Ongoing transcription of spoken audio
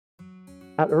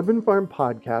At Urban Farm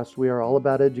Podcast, we are all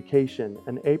about education,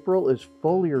 and April is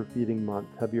foliar feeding month.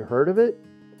 Have you heard of it?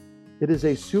 It is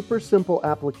a super simple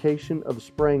application of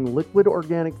spraying liquid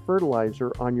organic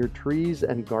fertilizer on your trees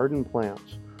and garden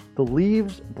plants. The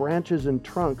leaves, branches, and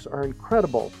trunks are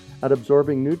incredible at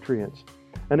absorbing nutrients.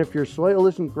 And if your soil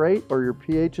isn't great or your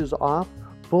pH is off,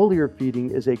 foliar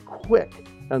feeding is a quick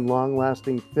and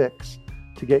long-lasting fix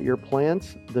to get your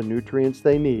plants the nutrients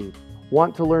they need.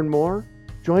 Want to learn more?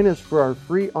 Join us for our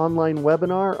free online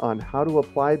webinar on how to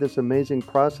apply this amazing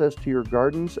process to your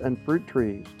gardens and fruit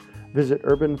trees. Visit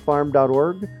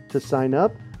urbanfarm.org to sign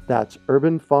up. That's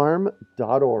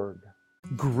urbanfarm.org.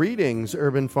 Greetings,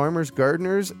 urban farmers,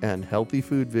 gardeners, and healthy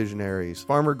food visionaries.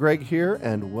 Farmer Greg here,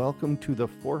 and welcome to the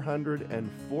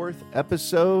 404th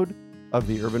episode of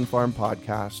the Urban Farm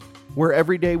Podcast, where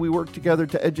every day we work together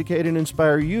to educate and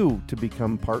inspire you to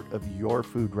become part of your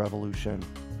food revolution.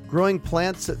 Growing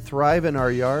plants that thrive in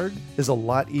our yard is a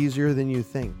lot easier than you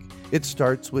think. It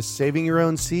starts with saving your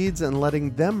own seeds and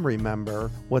letting them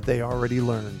remember what they already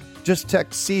learned. Just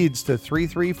text SEEDS to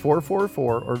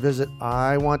 33444 or visit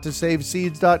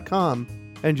iwanttosaveseeds.com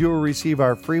and you will receive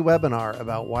our free webinar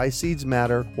about why seeds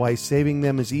matter, why saving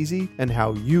them is easy, and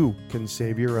how you can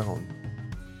save your own.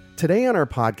 Today on our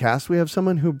podcast, we have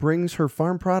someone who brings her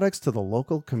farm products to the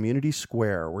local community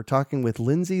square. We're talking with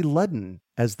Lyndsay Ludden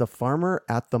as the farmer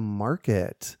at the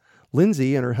market.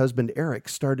 Lyndsay and her husband Eric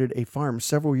started a farm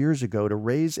several years ago to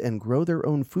raise and grow their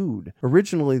own food.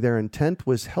 Originally, their intent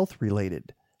was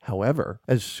health-related. However,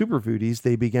 as superfoodies,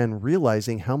 they began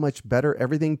realizing how much better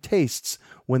everything tastes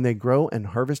when they grow and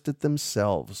harvest it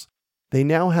themselves. They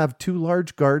now have 2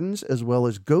 large gardens, as well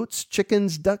as goats,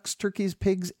 chickens, ducks, turkeys,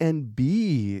 pigs, and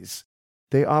bees.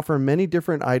 They offer many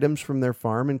different items from their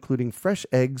farm, including fresh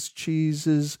eggs,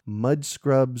 cheeses, mud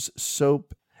scrubs,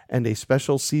 soap, and a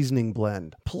special seasoning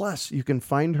blend. Plus, you can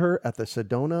find her at the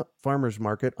Sedona Farmers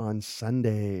Market on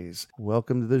Sundays.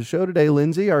 Welcome to the show today,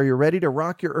 Lyndsay. Are you ready to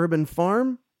rock your urban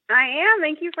farm? I am.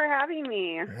 Thank you for having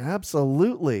me.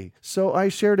 Absolutely. So I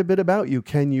shared a bit about you.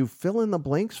 Can you fill in the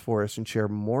blanks for us and share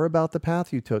more about the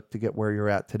path you took to get where you're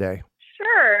at today?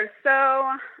 Sure. So,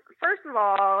 first of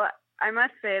all, I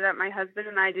must say that my husband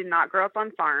and I did not grow up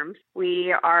on farms.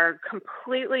 We are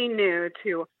completely new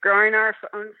to growing our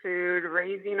own food,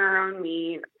 raising our own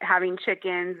meat, having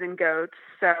chickens and goats.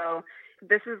 So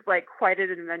this is like quite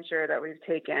an adventure that we've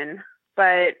taken.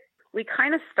 But we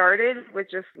kind of started with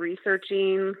just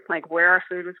researching like where our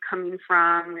food was coming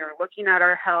from. We were looking at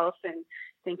our health and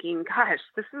thinking, gosh,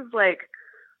 this is like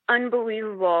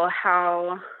unbelievable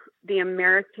how the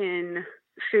American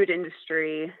food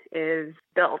industry is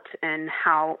built and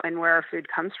how and where our food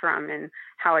comes from and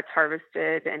how it's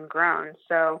harvested and grown.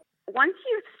 So once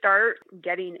you start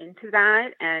getting into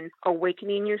that and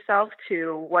awakening yourself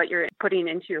to what you're putting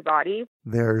into your body,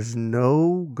 there's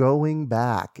no going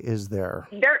back, is there?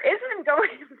 There isn't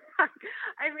going back.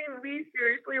 I mean, we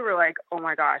seriously were like, oh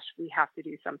my gosh, we have to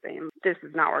do something. This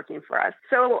is not working for us.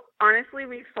 So honestly,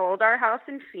 we sold our house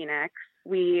in Phoenix.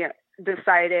 We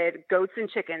decided goats and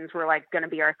chickens were like going to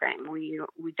be our thing. We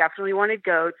definitely wanted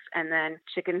goats and then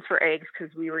chickens for eggs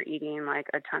because we were eating like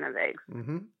a ton of eggs.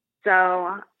 Mm-hmm.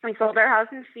 So we sold our house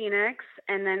in Phoenix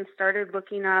and then started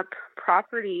looking up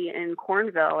property in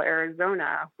Cornville,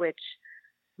 Arizona, which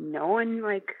no one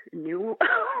like knew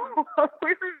what we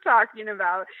were talking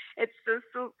about. It's this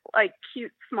like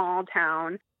cute small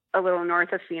town a little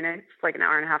north of Phoenix, like an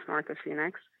hour and a half north of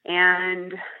Phoenix.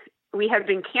 And we have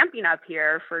been camping up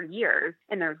here for years,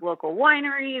 and there's local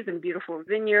wineries and beautiful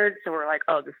vineyards. So we're like,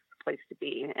 oh, this is the place to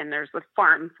be. And there's the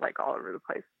farms like all over the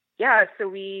place. Yeah, so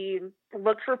we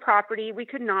looked for property. We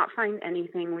could not find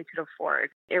anything we could afford.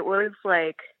 It was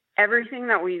like everything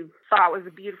that we thought was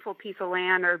a beautiful piece of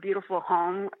land or a beautiful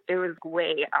home, it was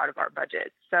way out of our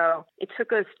budget. So it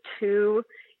took us 2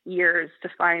 years to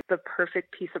find the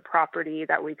perfect piece of property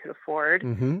that we could afford.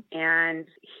 Mm-hmm. And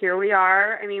here we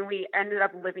are. I mean, we ended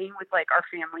up living with like our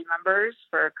family members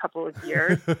for a couple of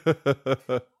years.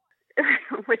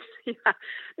 Which, yeah.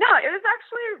 No, it was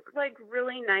actually like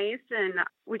really nice. And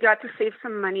we got to save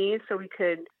some money so we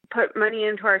could put money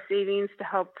into our savings to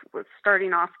help with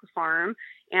starting off the farm.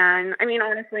 And I mean,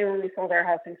 honestly, when we sold our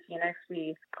house in Phoenix,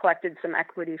 we collected some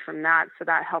equity from that. So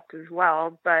that helped as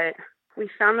well. But we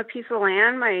found the piece of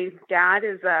land. My dad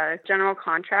is a general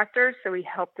contractor, so he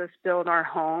helped us build our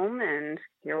home, and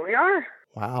here we are.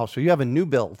 Wow. So you have a new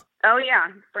build. Oh,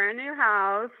 yeah. Brand new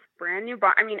house, brand new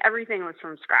barn. I mean, everything was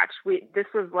from scratch. This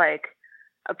was like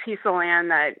a piece of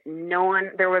land that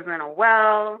there wasn't a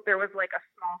well. There was like a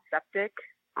small septic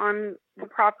on the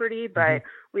property, but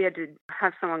we had to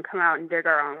have someone come out and dig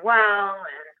our own well.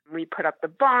 And We put up the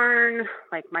barn,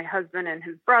 like my husband and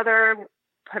his brother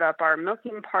put up our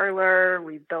milking parlor.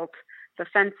 We built the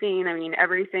fencing. I mean,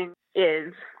 everything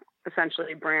is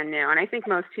essentially brand new. And I think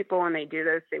most people, when they do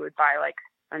this, they would buy like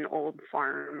an old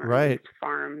farm or a used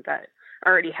farm that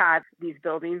already had these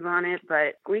buildings on it.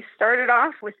 But we started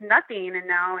off with nothing, and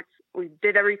now we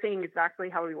did everything exactly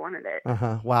how we wanted it.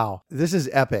 Wow. This is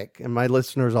epic. And my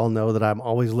listeners all know that I'm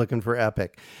always looking for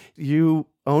epic. You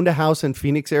owned a house in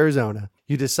Phoenix, Arizona.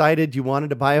 You decided you wanted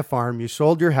to buy a farm. You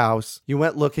sold your house. You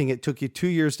went looking. It took you 2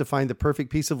 years to find the perfect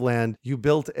piece of land. You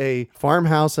built a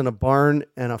farmhouse and a barn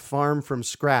and a farm from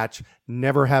scratch,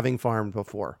 never having farmed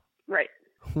before. Right.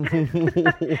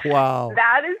 Wow.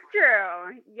 That is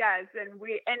true. Yes. And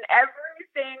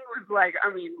everything was like,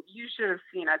 I mean, you should have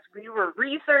seen us. We were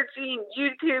researching,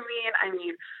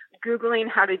 YouTubing, Googling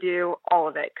how to do all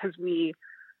of it. Cause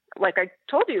like I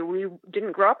told you, we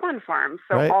didn't grow up on farms.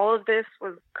 So all of this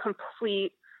was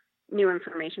complete new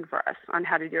information for us on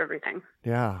how to do everything.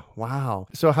 Yeah. Wow.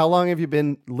 So how long have you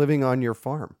been living on your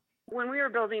farm? When we were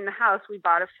building the house, we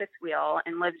bought a fifth wheel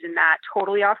and lived in that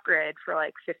totally off grid for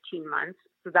like 15 months.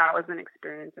 So that was an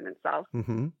experience in itself.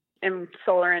 Mm-hmm. And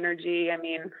solar energy, I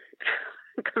mean,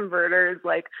 converters,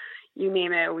 like you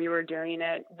name it, we were doing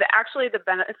it. Actually, the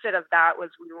benefit of that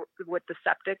was with the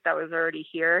septic that was already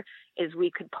here is we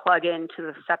could plug into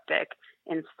the septic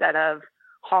instead of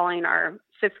hauling our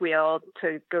fifth wheel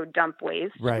to go dump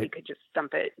waste. Right. We could just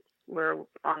dump it. We're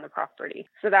on the property.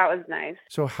 So that was nice.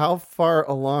 So how far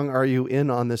along are you in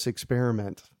on this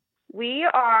experiment? We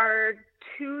are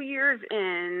 2 years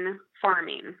in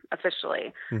farming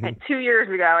officially. Mm-hmm. And 2 years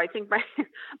ago, I think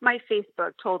my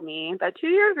Facebook told me that 2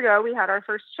 years ago we had our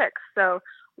first chicks. So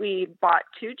we bought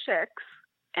 2 chicks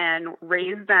and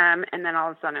raised them. And then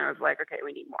all of a sudden I was like, okay,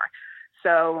 we need more.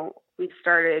 So we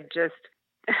started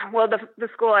the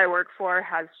school I work for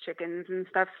has chickens and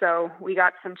stuff. So we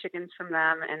got some chickens from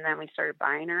them, and then we started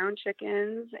buying our own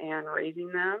chickens and raising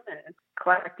them and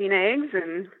collecting eggs,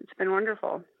 and it's been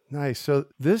wonderful. Nice. So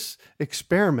this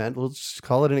experiment, let's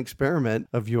call it an experiment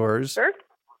of yours. Sure.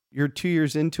 You're 2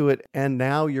 years into it, and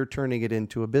now you're turning it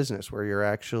into a business where you're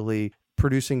actually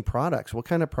producing products. What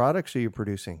kind of products are you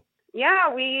producing?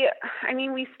 Yeah, we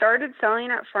started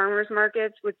selling at farmers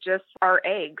markets with just our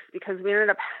eggs because we ended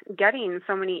up getting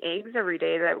so many eggs every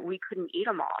day that we couldn't eat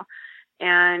them all.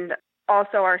 And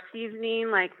also our seasoning,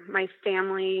 like my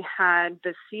family had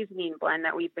this seasoning blend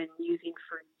that we've been using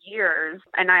for years.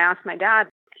 And I asked my dad,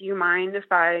 do you mind if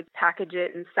I package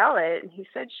it and sell it? And he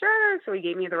said, sure. So he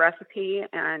gave me the recipe,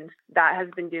 and that has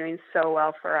been doing so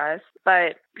well for us.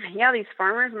 But yeah, these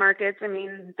farmers markets, I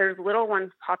mean, there's little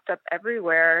ones popped up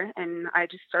everywhere, and I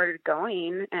just started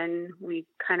going, and we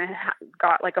kind of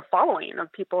got like a following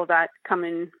of people that come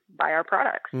and buy our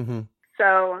products. Mm-hmm.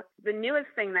 So the newest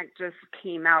thing that just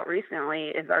came out recently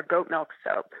is our goat milk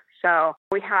soap. So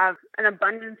we have an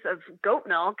abundance of goat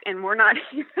milk, and we're not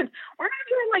even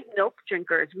like milk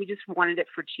drinkers. We just wanted it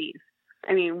for cheese.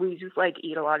 I mean, we just like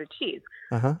eat a lot of cheese.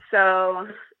 Uh-huh. So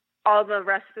all the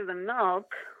rest of the milk,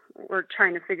 we're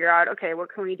trying to figure out, okay,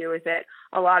 what can we do with it?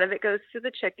 A lot of it goes to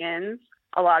the chickens.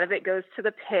 A lot of it goes to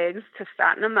the pigs to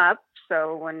fatten them up.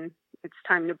 So when it's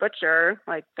time to butcher,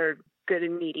 like they're good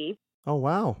and meaty. Oh,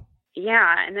 wow.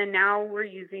 Yeah. And then now we're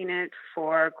using it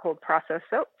for cold processed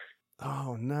soaps.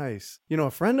 Oh, nice. You know,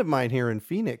 a friend of mine here in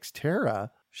Phoenix, Tara,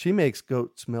 she makes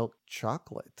goat's milk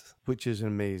chocolate, which is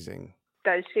amazing.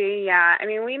 Does she? Yeah. I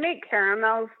mean, we make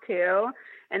caramels too,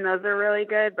 and those are really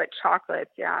good, but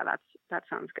chocolates, yeah, that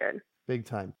sounds good. Big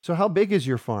time. So how big is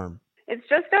your farm? It's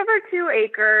just over 2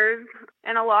 acres,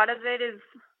 and a lot of it is,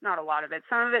 not a lot of it,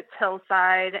 some of it's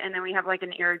hillside, and then we have like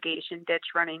an irrigation ditch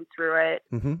running through it,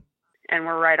 mm-hmm. and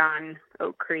we're right on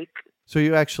Oak Creek. So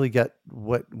you actually get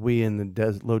what we in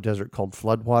the low desert called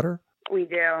floodwater? We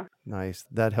do. Nice.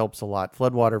 That helps a lot.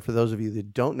 Floodwater, for those of you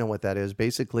that don't know what that is,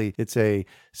 basically it's a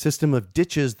system of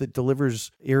ditches that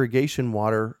delivers irrigation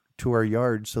water to our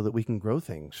yards so that we can grow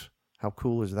things. How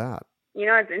cool is that? You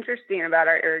know, what's interesting about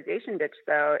our irrigation ditch,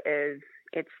 though, is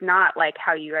it's not like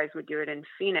how you guys would do it in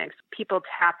Phoenix. People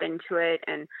tap into it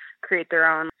and create their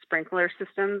own sprinkler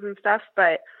systems and stuff,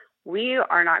 but we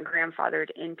are not grandfathered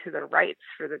into the rights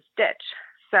for this ditch.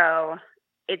 So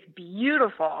it's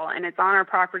beautiful and it's on our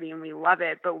property and we love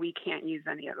it, but we can't use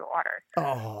any of the water.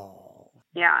 Oh.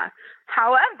 Yeah.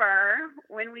 However,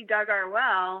 when we dug our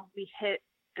well, we hit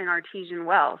an artesian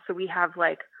well. So we have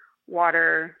like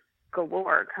water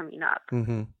galore coming up.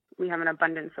 Mm-hmm. We have an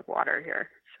abundance of water here.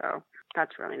 So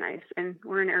that's really nice. And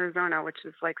we're in Arizona, which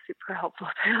is like super helpful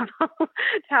to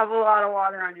have a lot of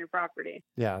water on your property.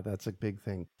 Yeah, that's a big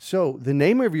thing. So the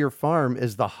name of your farm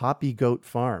is the Hoppy Goat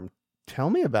Farm. Tell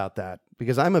me about that.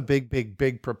 Because I'm a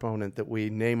big proponent that we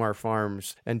name our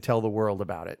farms and tell the world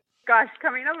about it. Gosh,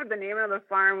 coming up with the name of the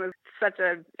farm was such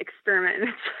an experiment.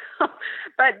 No,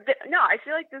 I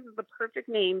feel like this is the perfect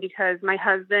name because my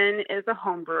husband is a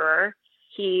home brewer.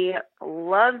 He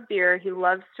loves beer. He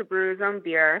loves to brew his own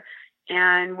beer.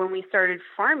 And when we started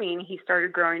farming, he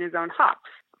started growing his own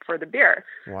hops for the beer.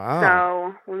 Wow.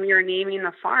 So when we were naming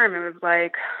the farm, it was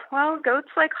like, well, goats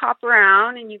like hop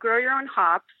around and you grow your own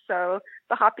hops. So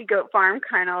the Hoppy Goat Farm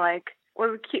kind of like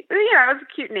was cute. It was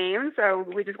a cute name. So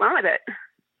we just went with it.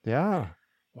 Yeah.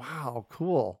 Wow.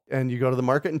 Cool. And you go to the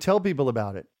market and tell people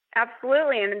about it.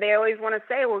 Absolutely. And they always want to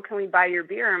say, well, can we buy your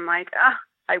beer? I'm like,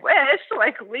 I wish.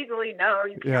 Like, legally, no.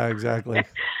 You can't. Yeah, exactly.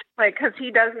 Like, because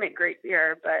he does make great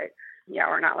beer, but yeah,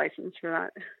 we're not licensed for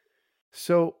that.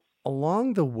 So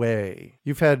along the way,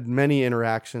 you've had many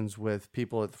interactions with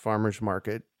people at the farmer's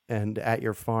market and at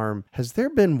your farm. Has there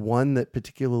been one that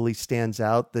particularly stands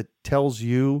out that tells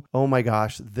you, oh my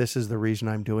gosh, this is the reason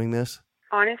I'm doing this?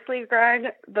 Honestly, Greg,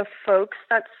 the folks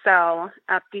that sell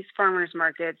at these farmers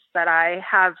markets that I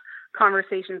have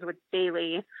conversations with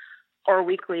daily or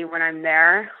weekly when I'm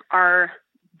there are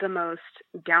the most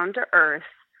down-to-earth,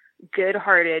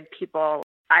 good-hearted people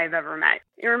I've ever met.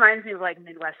 It reminds me of like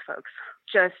Midwest folks,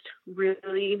 just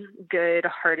really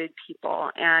good-hearted people.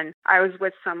 And I was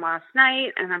with some last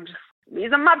night and I'm just,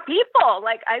 these are my people.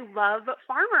 Like, I love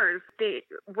farmers.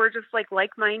 We're just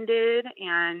like-minded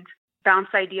and bounce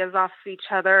ideas off of each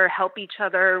other, help each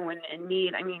other when in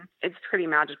need. I mean, it's pretty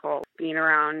magical being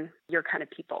around your kind of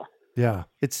people. Yeah.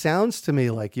 It sounds to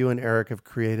me like you and Eric have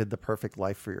created the perfect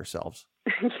life for yourselves.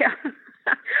 Yeah.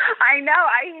 I know.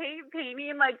 I hate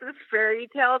painting like this fairy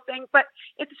tale thing, but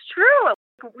it's true.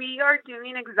 We are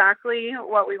doing exactly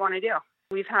what we want to do.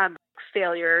 We've had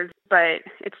failures, but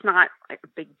it's not like a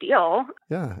big deal.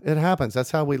 Yeah, it happens.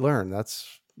 That's how we learn.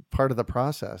 That's part of the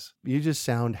process. You just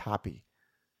sound happy.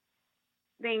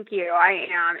 Thank you. I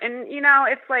am. And,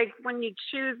 it's like when you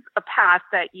choose a path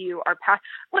that you are past,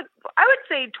 like I would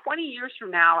say 20 years from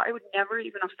now, I would never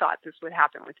even have thought this would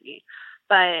happen with me.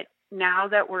 But now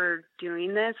that we're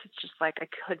doing this, it's just like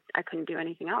I couldn't do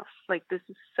anything else. Like, this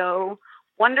is so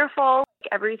wonderful.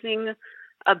 Everything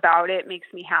about it makes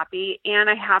me happy. And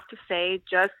I have to say,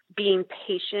 just being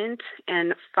patient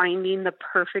and finding the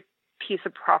perfect piece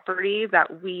of property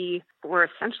that we were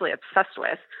essentially obsessed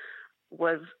with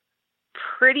was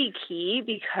pretty key,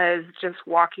 because just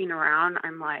walking around,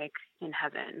 I'm like in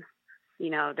heaven.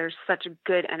 There's such a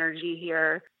good energy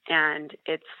here, and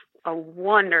it's a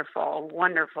wonderful,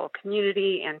 wonderful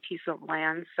community and piece of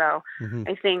land. So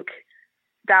I think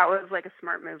that was like a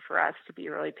smart move for us to be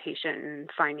really patient and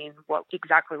finding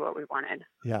exactly what we wanted.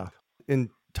 Yeah. In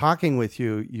talking with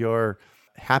you, your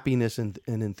happiness and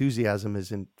enthusiasm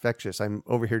is infectious. I'm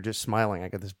over here just smiling. I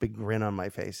got this big grin on my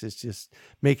face. It's just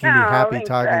making me happy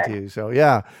talking to you. So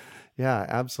yeah,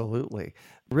 absolutely.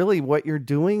 Really, what you're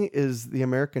doing is the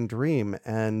American dream,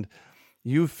 and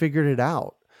you've figured it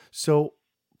out. So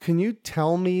can you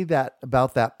tell me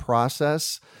about that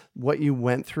process, what you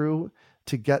went through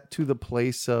to get to the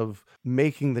place of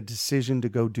making the decision to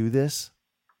go do this?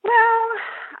 Well,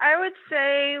 I would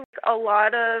say a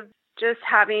lot of just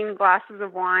having glasses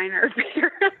of wine or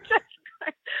beer.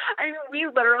 I mean, we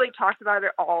literally talked about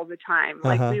it all the time.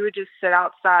 Like, we would just sit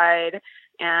outside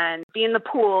and be in the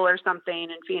pool or something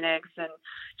in Phoenix and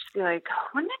just be like,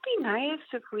 wouldn't it be nice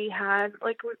if we had,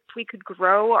 like, if we could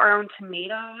grow our own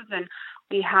tomatoes and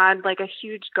we had like a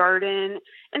huge garden.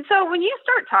 And so when you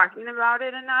start talking about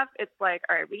it enough, it's like,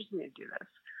 all right, we just need to do this.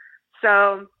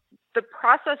 So the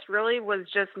process really was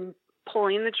just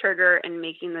pulling the trigger and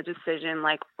making the decision,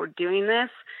 like, we're doing this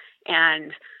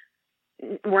and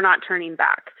we're not turning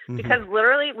back. Because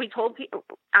literally we told people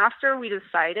after we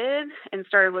decided and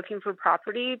started looking for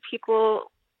property,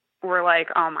 people were like,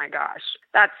 oh my gosh,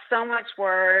 that's so much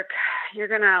work. You're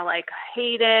going to like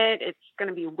hate it. It's going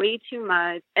to be way too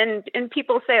much. And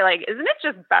people say, like, isn't it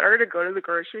just better to go to the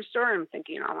grocery store? I'm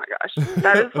thinking, oh my gosh,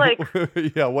 that is like,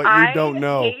 yeah, what you don't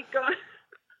know.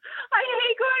 I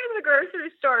hate going to the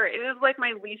grocery store. It is like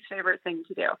my least favorite thing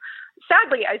to do.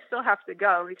 Sadly, I still have to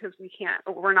go because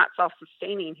we're not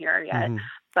self-sustaining here yet.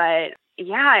 But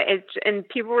yeah, and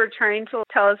people were trying to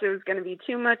tell us it was going to be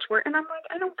too much work. And I'm like,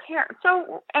 I don't care.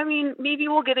 So, I mean, maybe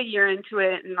we'll get a year into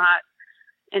it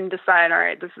and decide, all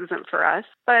right, this isn't for us.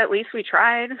 But at least we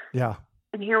tried. Yeah.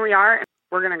 And here we are.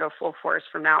 We're going to go full force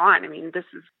from now on. I mean, this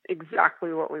is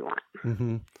exactly what we want.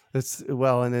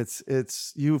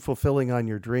 It's you fulfilling on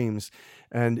your dreams.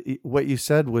 And what you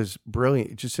said was brilliant.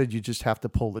 You just said you just have to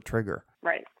pull the trigger.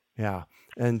 Right. Yeah.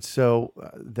 And so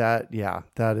that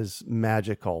is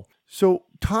magical. So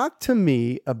talk to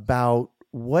me about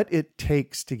what it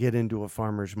takes to get into a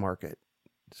farmer's market.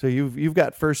 So you've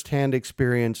got firsthand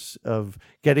experience of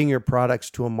getting your products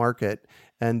to a market,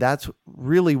 and that's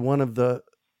really one of the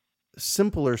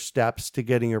simpler steps to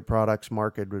getting your products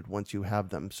marketed once you have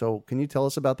them. So can you tell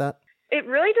us about that? It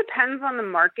really depends on the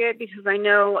market, because I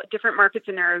know different markets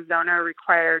in Arizona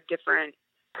require different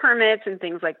permits and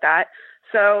things like that.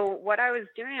 So what I was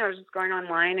doing, I was just going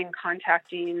online and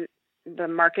contacting the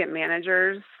market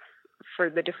managers for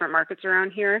the different markets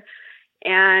around here.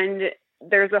 And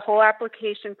there's a whole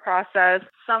application process.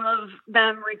 Some of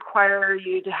them require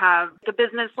you to have the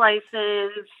business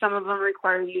license. Some of them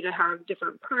require you to have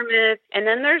different permits. And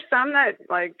then there's some that,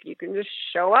 like, you can just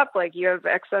show up, like you have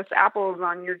excess apples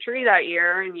on your tree that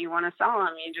year and you want to sell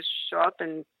them. You just show up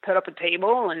and put up a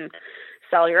table and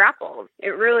sell your apples. It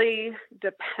really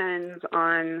depends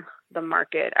on the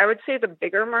market. I would say the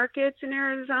bigger markets in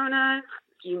Arizona,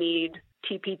 you need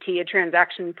TPT, a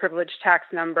transaction privilege tax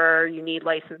number. You need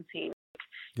licensing.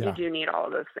 Yeah. You do need all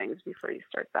of those things before you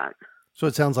start that. So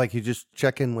it sounds like you just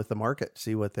check in with the market,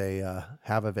 see what they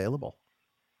have available.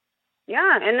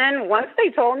 Yeah. And then once they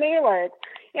told me, like,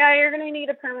 yeah, you're going to need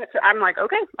a permit, I'm like,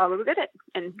 okay, I'll go get it.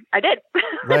 And I did.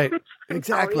 Right.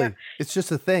 Exactly. Oh, yeah. It's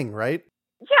just a thing, right?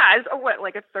 Yeah. It's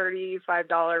like a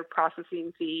 $35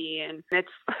 processing fee. And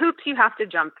it's hoops you have to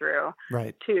jump through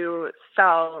to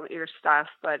sell your stuff,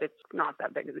 but it's not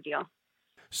that big of a deal.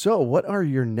 So what are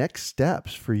your next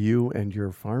steps for you and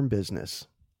your farm business?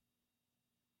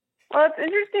 Well, it's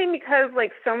interesting because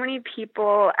like so many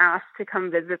people ask to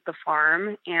come visit the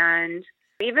farm. And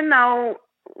even though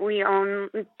we own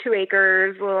 2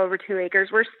 acres, a little over 2 acres,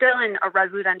 we're still in a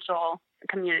residential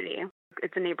community.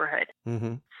 It's a neighborhood.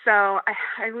 Mm-hmm. So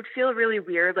I would feel really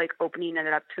weird like opening it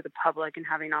up to the public and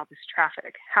having all this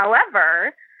traffic.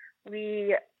 However,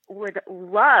 we would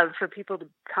love for people to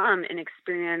come and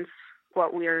experience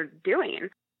what we're doing.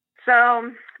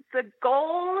 So the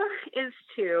goal is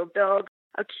to build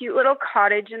a cute little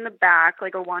cottage in the back,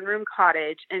 like a 1-room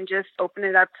cottage, and just open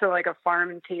it up to like a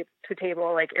farm to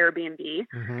table, like Airbnb.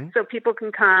 Mm-hmm. So people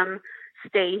can come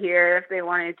stay here if they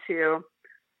wanted to,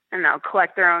 I don't know,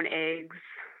 collect their own eggs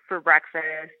for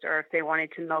breakfast, or if they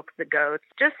wanted to milk the goats,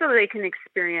 just so they can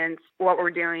experience what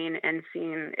we're doing and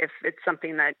seeing if it's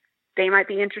something that they might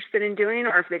be interested in doing,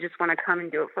 or if they just want to come and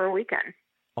do it for a weekend.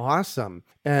 Awesome.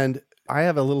 And I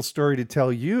have a little story to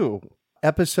tell you.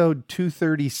 Episode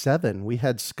 237, we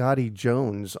had Scotty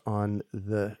Jones on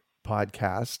the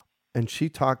podcast, and she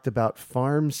talked about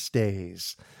farm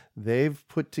stays. They've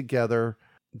put together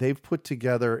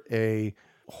a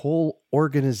whole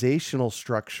organizational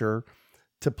structure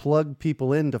to plug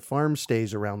people into farm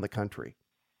stays around the country.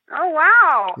 Oh,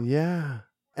 wow. Yeah.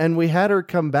 And we had her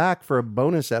come back for a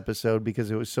bonus episode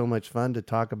because it was so much fun to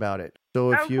talk about it.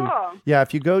 So if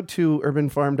you go to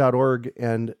urbanfarm.org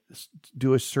and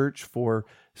do a search for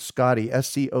Scotty,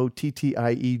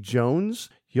 Scottie Jones,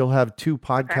 you'll have 2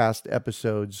 podcast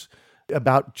episodes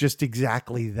about just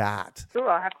exactly that. Ooh,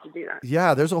 I'll have to do that.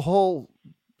 Yeah, there's a whole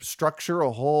structure,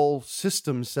 a whole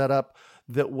system set up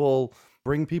that will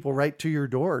bring people right to your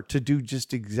door to do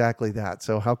just exactly that.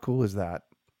 So how cool is that?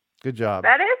 Good job.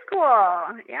 That is cool.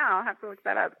 Yeah, I'll have to look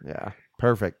that up. Yeah,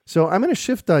 perfect. So I'm going to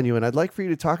shift on you, and I'd like for you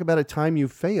to talk about a time you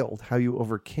failed, how you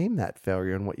overcame that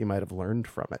failure, and what you might have learned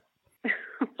from it.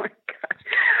 Oh, my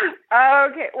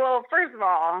gosh. Okay, well, first of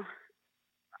all,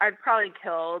 I've probably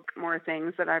killed more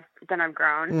things than I've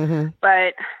grown, mm-hmm.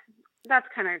 but that's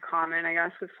kind of common, I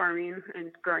guess, with farming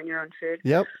and growing your own food.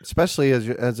 Yep, especially as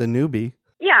a newbie.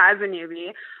 Yeah, as a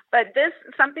newbie. But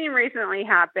something recently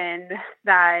happened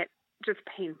that just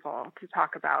painful to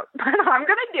talk about, but I'm going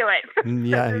to do it.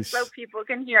 Nice. So people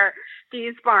can hear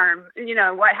these farms,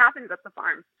 what happens at the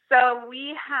farm. So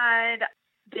we had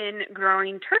been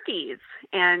growing turkeys,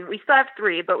 and we still have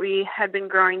 3, but we had been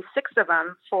growing 6 of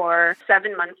them for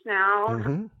 7 months now,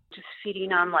 mm-hmm. just feeding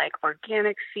them like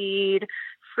organic feed,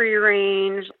 free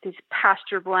range, these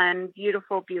pasture blend,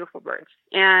 beautiful, beautiful birds.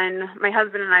 And my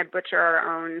husband and I butcher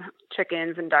our own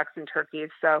chickens and ducks and turkeys.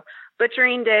 So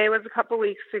butchering day was a couple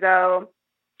weeks ago.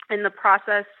 And the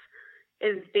process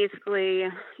is basically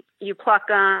you pluck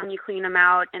them, you clean them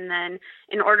out, and then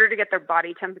in order to get their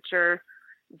body temperature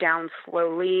down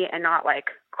slowly and not like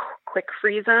quick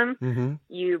freeze them, mm-hmm.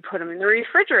 you put them in the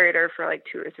refrigerator for like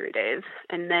 2 or 3 days,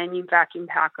 and then you vacuum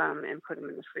pack them and put them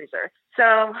in the freezer.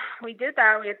 So we did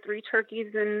that. We had 3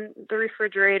 turkeys in the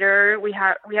refrigerator. We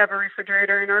have a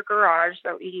refrigerator in our garage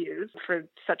that we use for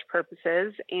such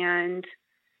purposes, and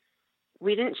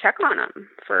we didn't check on them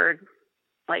for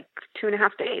like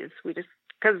 2.5 days. We just,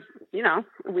 because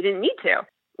we didn't need to.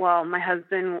 Well, my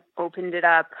husband opened it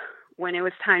up when it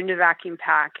was time to vacuum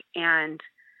pack, and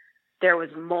There was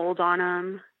mold on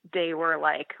them. They were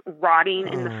like rotting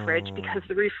in the fridge because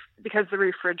the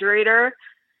refrigerator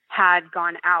had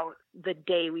gone out the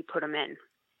day we put them in,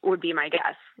 would be my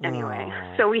guess anyway.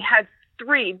 So we had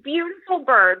 3 beautiful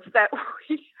birds that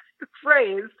we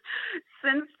raised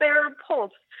since they were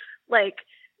poults, like,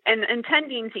 and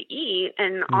intending to eat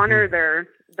and honor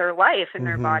their life and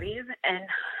their bodies.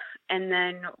 And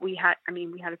then we had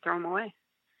to throw them away.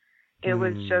 It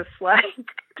was just like,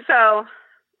 so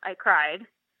I cried,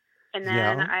 and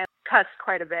then I cussed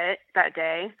quite a bit that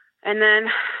day. And then,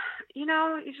 you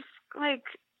just like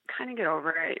kind of get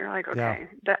over it. You're like, okay,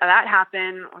 that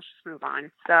happened. Let's just move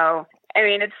on. So,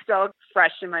 it's still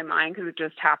fresh in my mind because it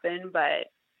just happened, but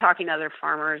talking to other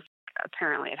farmers,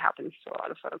 apparently it happens to a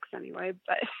lot of folks anyway,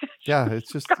 but yeah,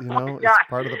 it's just, it's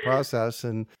part of the process.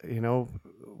 And,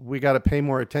 we got to pay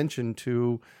more attention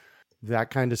to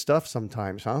that kind of stuff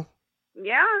sometimes, huh?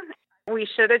 Yeah. We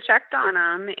should have checked on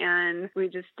them, and we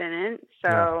just didn't.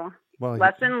 So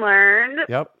lesson learned.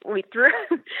 Yep. We threw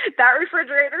that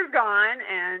refrigerator's gone,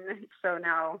 and so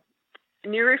now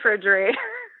new refrigerator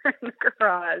in the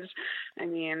garage.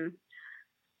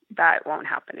 That won't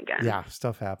happen again. Yeah,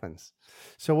 stuff happens.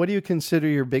 So what do you consider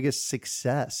your biggest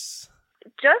success?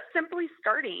 Just simply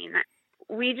starting.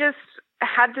 We just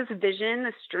had this vision,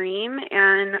 this dream,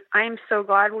 and I'm so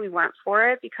glad we went for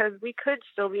it, because we could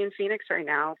still be in Phoenix right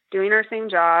now doing our same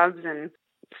jobs and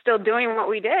still doing what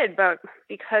we did, but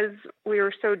because we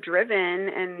were so driven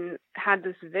and had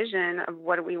this vision of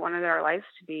what we wanted our lives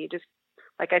to be, just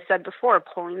like I said before,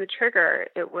 pulling the trigger,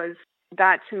 it was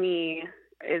that, to me,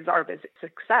 is our biggest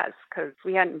success, because if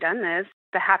we hadn't done this,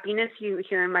 the happiness you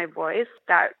hear in my voice,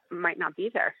 that might not be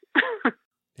there.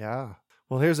 Yeah.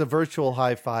 Well, here's a virtual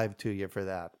high five to you for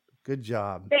that. Good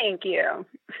job. Thank you.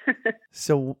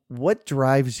 So what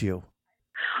drives you?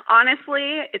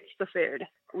 Honestly, it's the food.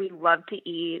 We love to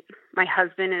eat. My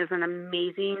husband is an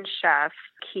amazing chef.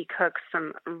 He cooks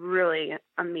some really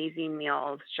amazing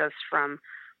meals, just from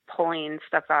pulling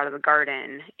stuff out of the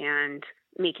garden and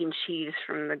making cheese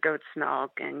from the goat's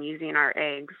milk and using our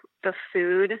eggs. The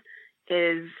food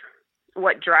is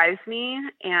what drives me.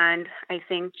 And I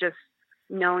think just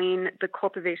knowing the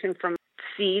cultivation from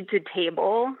seed to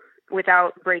table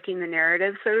without breaking the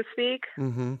narrative, so to speak,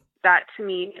 that, to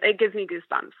me, it gives me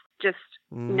goosebumps. Just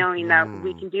knowing that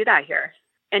we can do that here.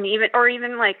 And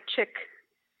even like chick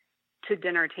to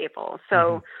dinner table.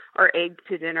 So, or egg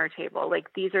to dinner table. Like,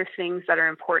 these are things that are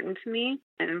important to me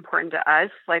and important to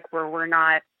us, like where we're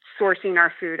not sourcing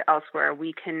our food elsewhere.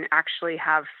 We can actually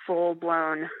have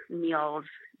full-blown meals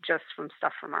just from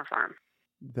stuff from our farm.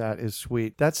 That is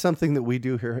sweet. That's something that we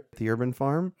do here at the Urban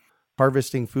Farm,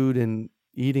 harvesting food and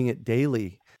eating it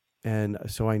daily. And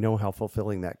so I know how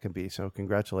fulfilling that can be. So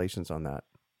congratulations on that.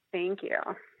 Thank you.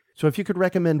 So if you could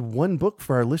recommend one book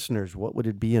for our listeners, what would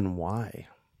it be and why?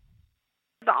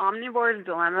 The Omnivore's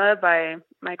Dilemma by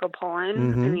Michael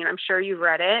Pollan. I'm sure you've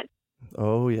read it.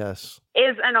 Oh, yes.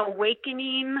 Is an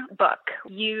awakening book.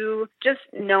 You just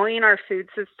knowing our food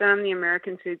system, the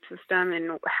American food system,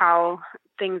 and how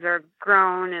things are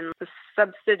grown and the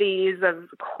subsidies of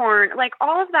corn, like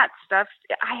all of that stuff,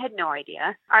 I had no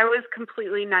idea. I was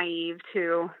completely naive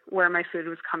to where my food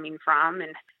was coming from,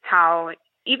 and how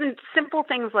even simple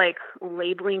things like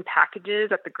labeling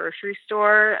packages at the grocery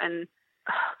store, and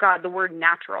the word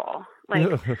natural, like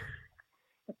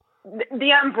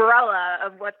the umbrella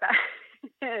of what that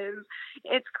is.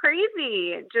 It's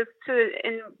crazy.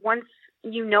 And once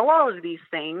you know all of these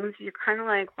things, you're kind of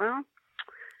like, well,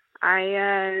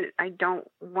 I don't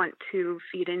want to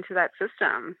feed into that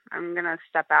system. I'm going to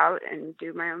step out and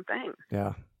do my own thing.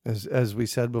 Yeah. As we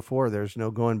said before, there's no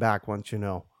going back once you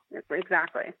know.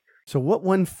 Exactly. So what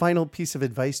one final piece of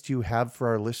advice do you have for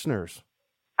our listeners?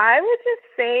 I would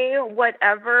just say,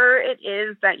 whatever it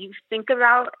is that you think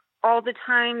about all the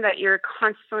time, that you're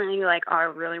constantly like, oh, I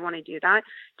really want to do that,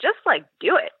 just like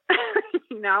do it.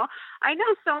 I know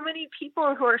so many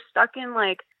people who are stuck in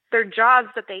like their jobs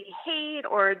that they hate,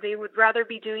 or they would rather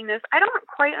be doing this. I don't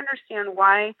quite understand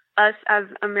why us as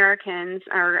Americans,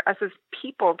 or us as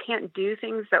people, can't do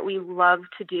things that we love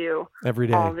to do every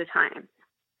day, all the time.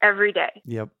 Every day.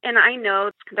 Yep. And I know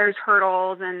there's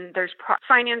hurdles and there's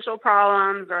financial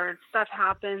problems, or stuff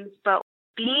happens, but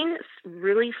being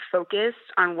really focused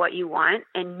on what you want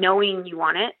and knowing you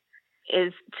want it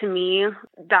is, to me,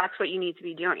 that's what you need to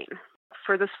be doing.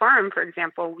 For this farm, for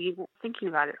example, we were thinking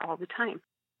about it all the time.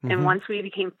 And once we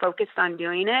became focused on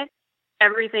doing it,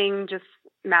 everything just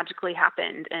magically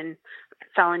happened and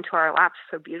fell into our laps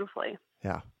so beautifully.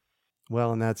 Yeah.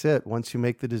 Well, and that's it. Once you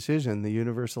make the decision, the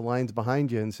universe aligns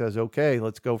behind you and says, okay,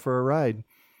 let's go for a ride.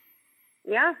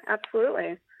 Yeah,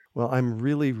 absolutely. Well, I'm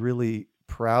really, really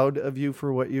proud of you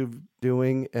for what you're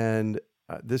doing. And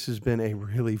this has been a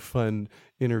really fun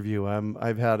interview.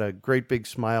 I've had a great big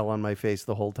smile on my face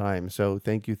the whole time. So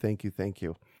thank you, thank you, thank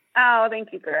you. Oh,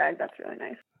 thank you, Greg. That's really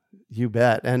nice. You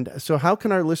bet. And so how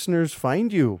can our listeners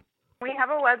find you? We have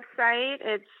a website.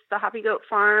 It's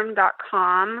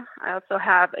thehoppygoatfarm.com. I also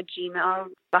have a Gmail,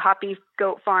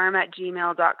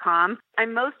 thehoppygoatfarm@gmail.com.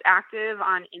 I'm most active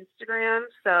on Instagram,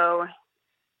 so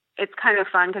it's kind of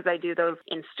fun because I do those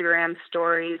Instagram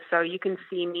stories. So you can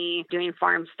see me doing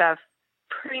farm stuff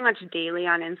pretty much daily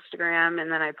on Instagram,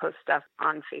 and then I post stuff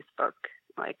on Facebook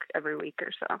like every week or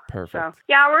so. Perfect. So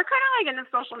yeah, we're kind of like into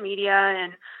social media,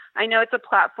 and I know it's a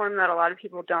platform that a lot of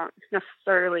people don't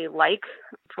necessarily like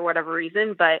for whatever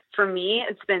reason, but for me,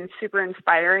 it's been super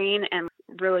inspiring and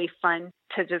really fun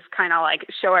to just kind of like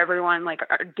show everyone like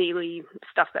our daily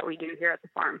stuff that we do here at the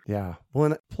farm. Yeah. Well,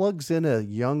 and it plugs in a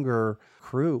younger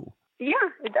crew. Yeah,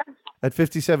 it does. At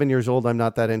 57 years old, I'm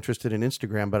not that interested in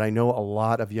Instagram, but I know a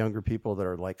lot of younger people that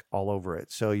are like all over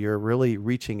it. So you're really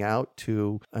reaching out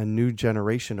to a new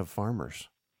generation of farmers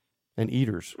and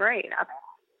eaters. Right.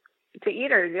 To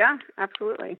eaters, yeah,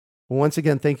 absolutely. Well, once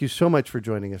again, thank you so much for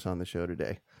joining us on the show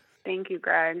today. Thank you,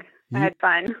 Greg. I had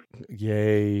fun.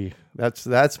 Yay.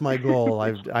 That's my goal.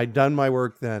 I've done my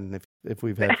work then if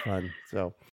we've had fun.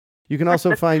 So you can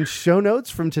also find show notes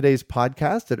from today's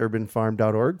podcast at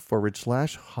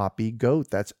urbanfarm.org/hoppygoat.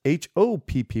 That's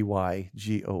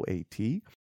HOPPYGOAT.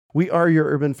 We are your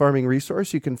urban farming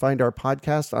resource. You can find our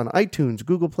podcast on iTunes,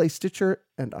 Google Play, Stitcher,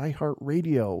 and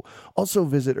iHeartRadio. Also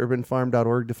visit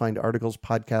urbanfarm.org to find articles,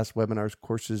 podcasts, webinars,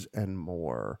 courses, and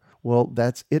more. Well,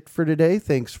 that's it for today.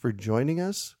 Thanks for joining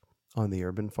us on the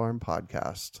Urban Farm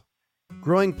Podcast.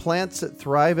 Growing plants that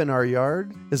thrive in our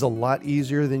yard is a lot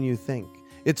easier than you think.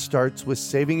 It starts with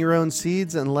saving your own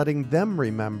seeds and letting them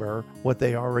remember what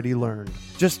they already learned.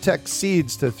 Just text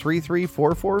SEEDS to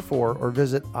 33444 or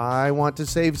visit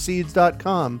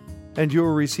iwanttosaveseeds.com and you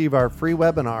will receive our free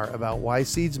webinar about why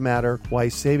seeds matter, why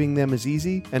saving them is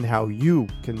easy, and how you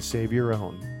can save your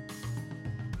own.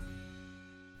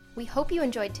 We hope you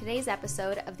enjoyed today's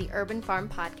episode of the Urban Farm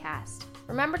Podcast.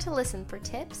 Remember to listen for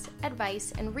tips,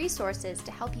 advice, and resources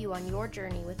to help you on your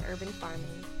journey with urban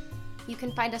farming. You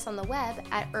can find us on the web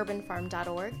at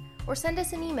urbanfarm.org or send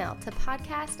us an email to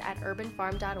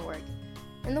podcast@urbanfarm.org.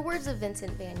 In the words of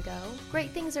Vincent van Gogh,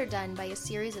 great things are done by a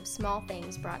series of small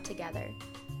things brought together.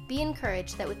 Be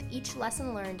encouraged that with each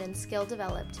lesson learned and skill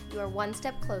developed, you are one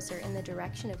step closer in the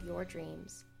direction of your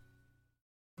dreams.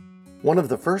 One of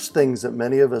the first things that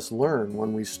many of us learn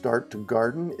when we start to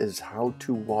garden is how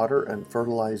to water and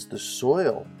fertilize the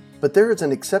soil. But there is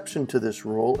an exception to this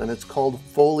rule, and it's called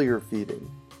foliar feeding.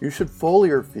 You should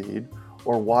foliar feed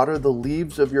or water the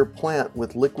leaves of your plant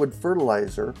with liquid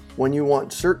fertilizer when you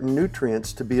want certain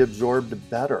nutrients to be absorbed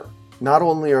better. Not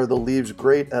only are the leaves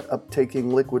great at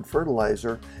uptaking liquid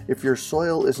fertilizer, if your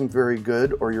soil isn't very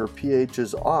good or your pH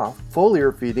is off,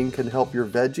 foliar feeding can help your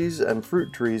veggies and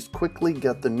fruit trees quickly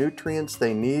get the nutrients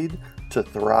they need to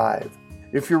thrive.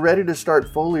 If you're ready to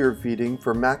start foliar feeding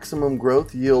for maximum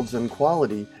growth, yields, and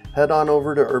quality, head on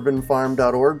over to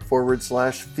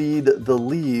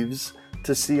urbanfarm.org/feed-the-leaves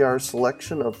to see our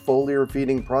selection of foliar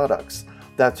feeding products.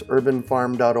 That's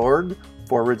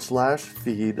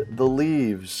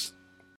urbanfarm.org/feed-the-leaves.